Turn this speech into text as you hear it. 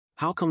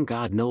How come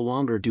God no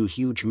longer do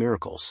huge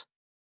miracles?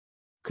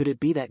 Could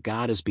it be that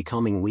God is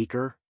becoming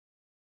weaker?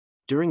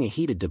 During a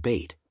heated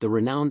debate, the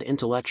renowned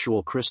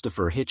intellectual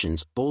Christopher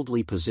Hitchens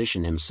boldly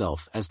positioned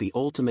himself as the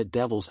ultimate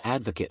devil's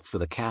advocate for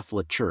the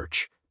Catholic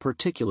Church,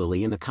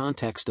 particularly in the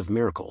context of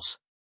miracles.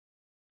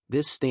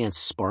 This stance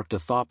sparked a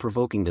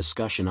thought-provoking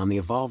discussion on the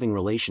evolving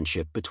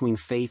relationship between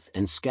faith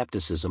and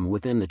skepticism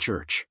within the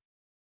Church.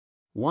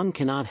 One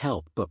cannot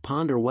help but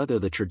ponder whether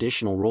the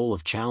traditional role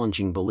of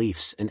challenging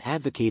beliefs and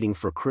advocating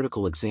for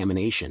critical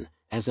examination,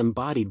 as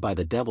embodied by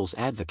the devil's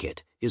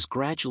advocate, is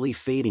gradually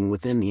fading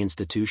within the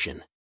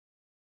institution.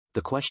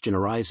 The question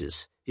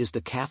arises, is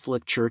the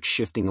Catholic Church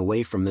shifting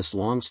away from this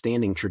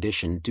long-standing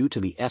tradition due to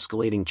the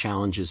escalating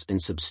challenges in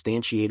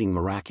substantiating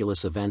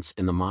miraculous events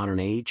in the modern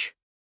age?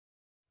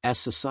 As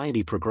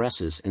society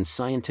progresses and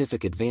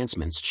scientific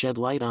advancements shed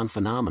light on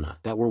phenomena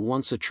that were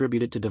once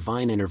attributed to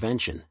divine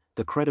intervention,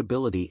 the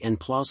credibility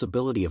and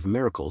plausibility of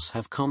miracles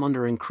have come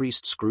under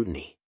increased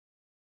scrutiny.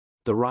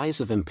 The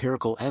rise of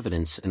empirical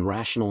evidence and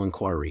rational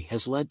inquiry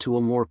has led to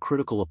a more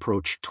critical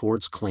approach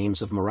towards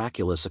claims of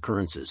miraculous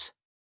occurrences.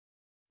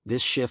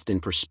 This shift in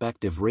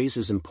perspective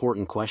raises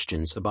important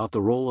questions about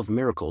the role of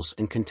miracles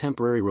in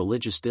contemporary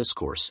religious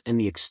discourse and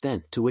the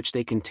extent to which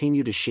they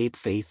continue to shape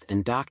faith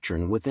and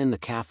doctrine within the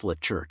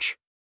Catholic Church.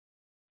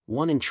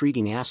 One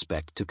intriguing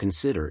aspect to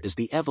consider is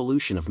the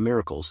evolution of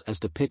miracles as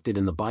depicted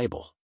in the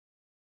Bible.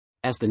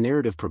 As the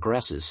narrative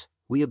progresses,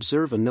 we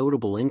observe a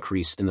notable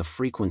increase in the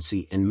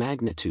frequency and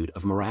magnitude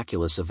of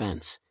miraculous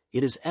events.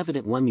 It is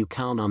evident when you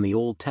count on the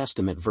Old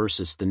Testament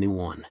versus the New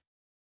one.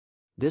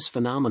 This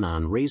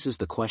phenomenon raises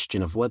the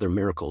question of whether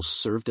miracles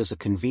served as a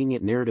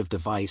convenient narrative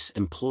device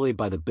employed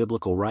by the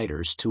biblical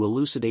writers to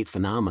elucidate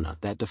phenomena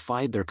that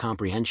defied their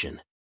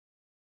comprehension.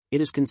 It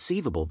is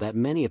conceivable that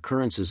many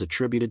occurrences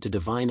attributed to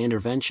divine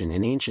intervention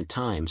in ancient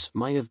times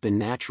might have been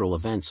natural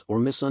events or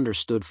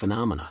misunderstood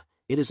phenomena.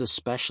 It is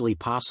especially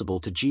possible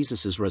to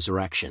Jesus'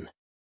 resurrection.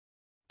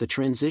 The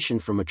transition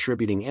from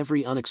attributing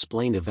every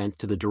unexplained event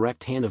to the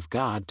direct hand of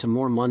God to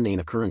more mundane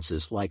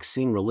occurrences like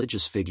seeing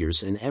religious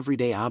figures in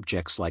everyday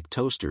objects like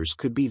toasters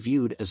could be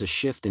viewed as a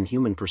shift in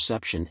human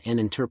perception and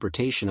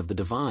interpretation of the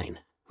divine.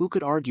 Who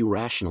could argue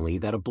rationally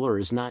that a blur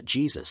is not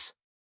Jesus?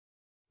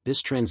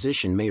 This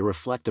transition may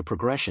reflect a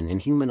progression in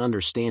human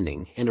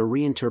understanding and a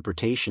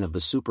reinterpretation of the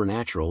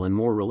supernatural in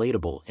more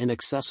relatable and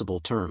accessible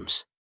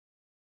terms.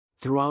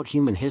 Throughout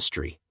human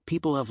history,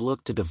 people have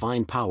looked to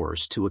divine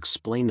powers to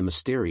explain the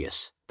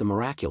mysterious, the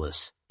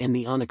miraculous, and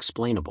the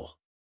unexplainable.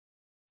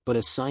 But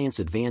as science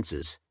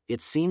advances,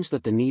 it seems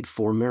that the need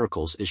for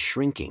miracles is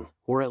shrinking,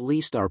 or at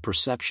least our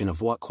perception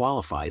of what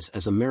qualifies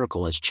as a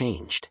miracle has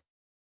changed.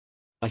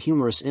 A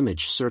humorous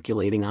image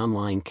circulating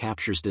online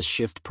captures this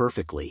shift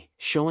perfectly,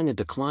 showing a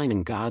decline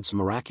in God's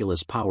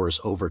miraculous powers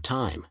over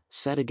time,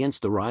 set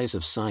against the rise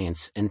of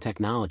science and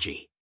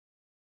technology.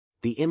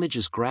 The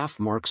image's graph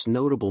marks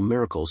notable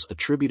miracles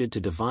attributed to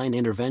divine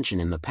intervention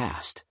in the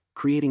past,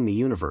 creating the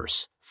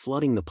universe,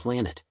 flooding the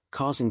planet,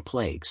 causing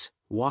plagues,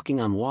 walking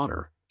on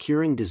water,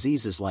 curing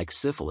diseases like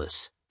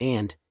syphilis,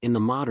 and, in the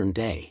modern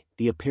day,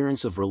 the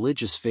appearance of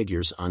religious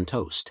figures on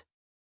toast.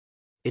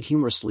 It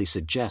humorously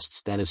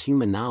suggests that as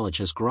human knowledge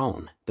has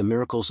grown, the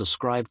miracles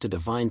ascribed to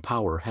divine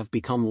power have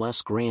become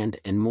less grand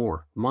and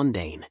more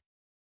mundane.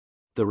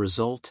 The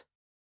result?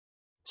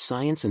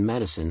 Science and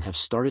medicine have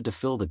started to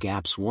fill the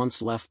gaps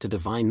once left to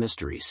divine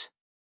mysteries.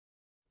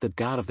 The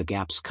God of the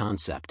gaps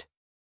concept.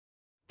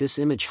 This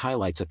image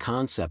highlights a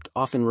concept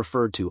often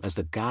referred to as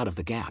the God of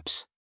the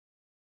gaps.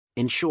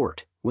 In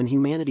short, when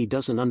humanity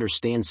doesn't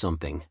understand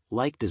something,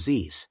 like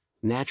disease,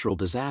 natural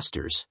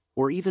disasters,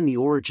 or even the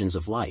origins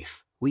of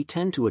life, we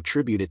tend to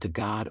attribute it to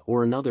God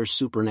or another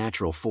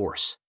supernatural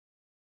force.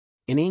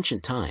 In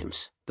ancient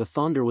times, the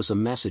thunder was a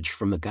message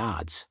from the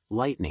gods,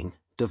 lightning,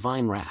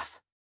 divine wrath.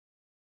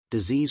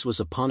 Disease was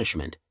a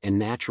punishment, and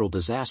natural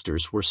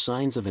disasters were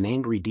signs of an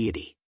angry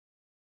deity.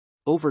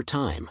 Over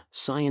time,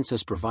 science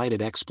has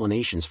provided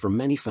explanations for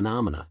many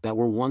phenomena that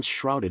were once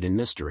shrouded in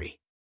mystery.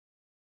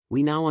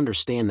 We now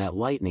understand that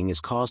lightning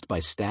is caused by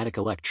static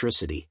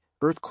electricity,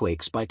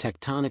 earthquakes by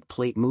tectonic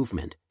plate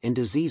movement, and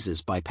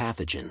diseases by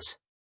pathogens.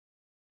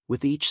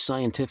 With each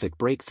scientific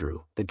breakthrough,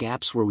 the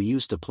gaps where we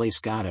used to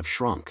place God have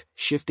shrunk,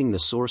 shifting the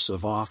source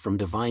of awe from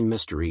divine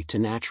mystery to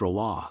natural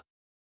law.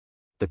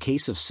 The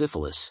case of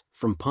syphilis,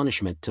 from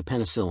punishment to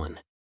penicillin.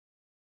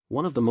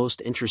 One of the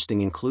most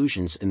interesting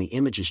inclusions in the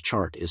images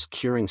chart is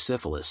curing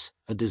syphilis,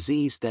 a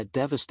disease that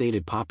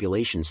devastated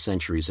populations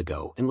centuries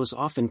ago and was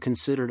often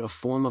considered a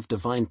form of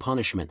divine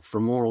punishment for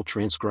moral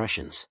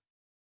transgressions.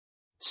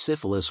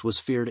 Syphilis was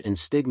feared and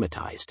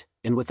stigmatized,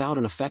 and without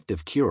an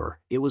effective cure,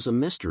 it was a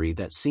mystery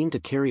that seemed to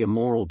carry a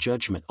moral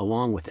judgment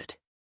along with it.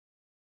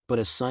 But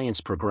as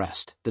science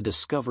progressed, the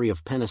discovery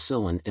of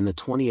penicillin in the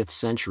 20th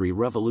century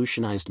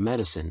revolutionized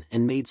medicine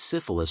and made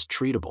syphilis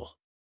treatable.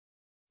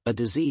 A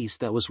disease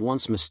that was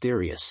once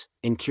mysterious,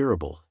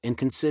 incurable, and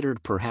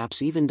considered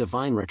perhaps even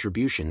divine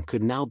retribution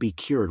could now be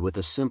cured with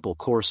a simple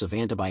course of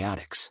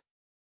antibiotics.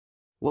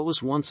 What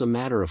was once a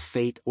matter of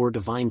fate or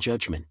divine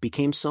judgment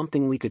became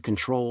something we could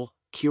control,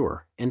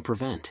 cure, and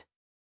prevent.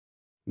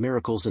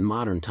 Miracles in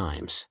modern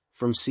times,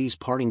 from seas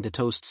parting to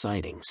toast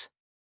sightings.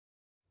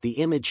 The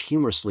image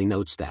humorously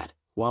notes that,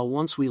 while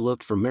once we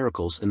looked for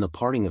miracles in the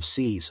parting of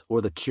seas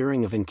or the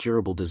curing of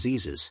incurable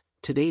diseases,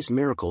 today's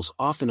miracles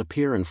often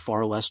appear in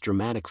far less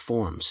dramatic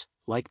forms,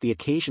 like the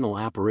occasional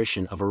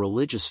apparition of a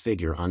religious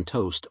figure on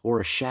toast or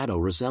a shadow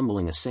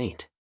resembling a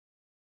saint.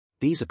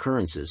 These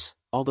occurrences,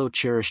 although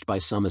cherished by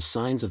some as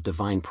signs of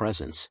divine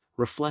presence,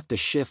 reflect a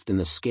shift in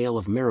the scale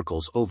of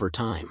miracles over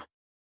time.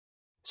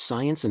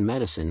 Science and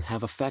medicine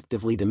have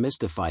effectively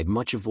demystified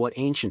much of what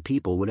ancient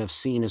people would have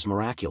seen as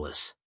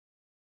miraculous.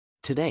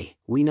 Today,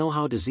 we know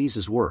how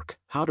diseases work,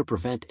 how to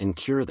prevent and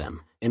cure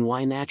them, and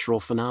why natural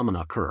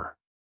phenomena occur.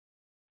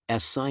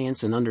 As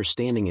science and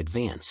understanding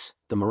advance,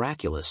 the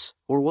miraculous,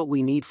 or what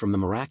we need from the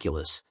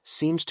miraculous,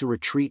 seems to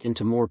retreat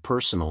into more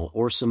personal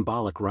or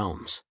symbolic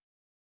realms.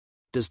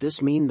 Does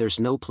this mean there's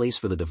no place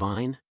for the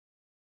divine?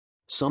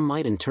 Some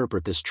might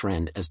interpret this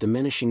trend as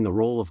diminishing the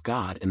role of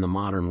God in the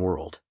modern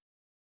world.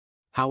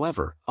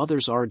 However,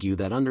 others argue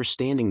that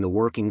understanding the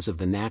workings of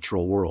the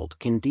natural world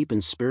can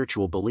deepen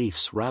spiritual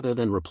beliefs rather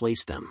than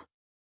replace them.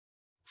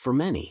 For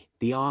many,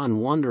 the awe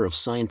and wonder of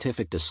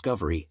scientific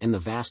discovery and the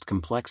vast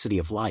complexity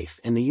of life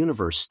and the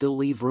universe still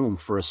leave room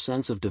for a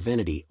sense of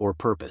divinity or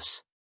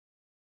purpose.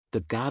 The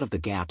God of the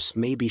gaps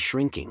may be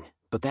shrinking,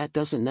 but that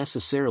doesn't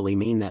necessarily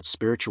mean that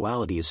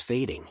spirituality is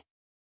fading.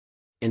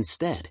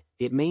 Instead,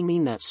 it may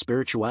mean that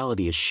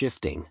spirituality is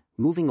shifting,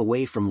 moving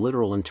away from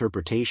literal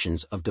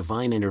interpretations of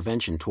divine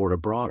intervention toward a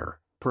broader,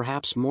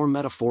 perhaps more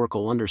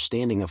metaphorical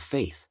understanding of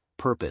faith,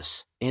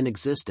 purpose, and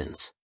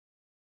existence.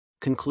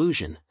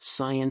 Conclusion: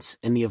 science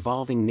and the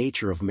evolving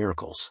nature of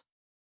miracles.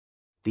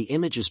 The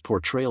image's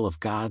portrayal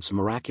of God's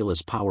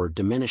miraculous power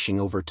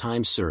diminishing over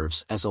time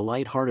serves as a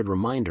light-hearted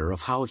reminder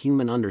of how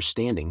human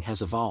understanding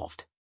has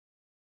evolved.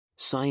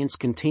 Science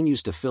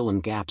continues to fill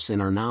in gaps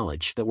in our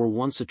knowledge that were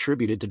once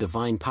attributed to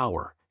divine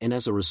power, and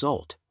as a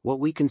result, what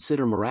we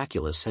consider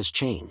miraculous has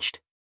changed.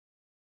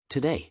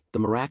 Today, the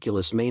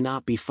miraculous may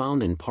not be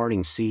found in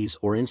parting seas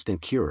or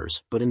instant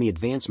cures, but in the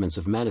advancements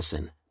of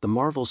medicine, the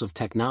marvels of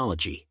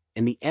technology,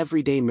 and the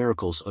everyday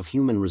miracles of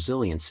human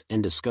resilience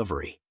and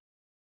discovery.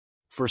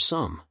 For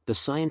some, the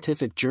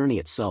scientific journey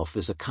itself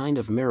is a kind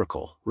of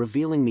miracle,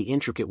 revealing the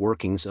intricate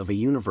workings of a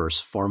universe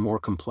far more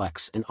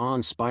complex and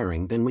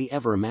awe-inspiring than we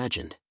ever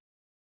imagined.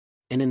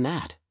 And in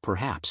that,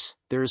 perhaps,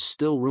 there is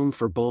still room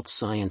for both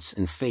science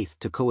and faith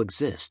to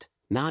coexist,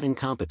 not in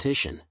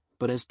competition,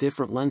 but as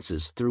different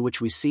lenses through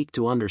which we seek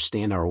to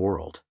understand our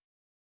world.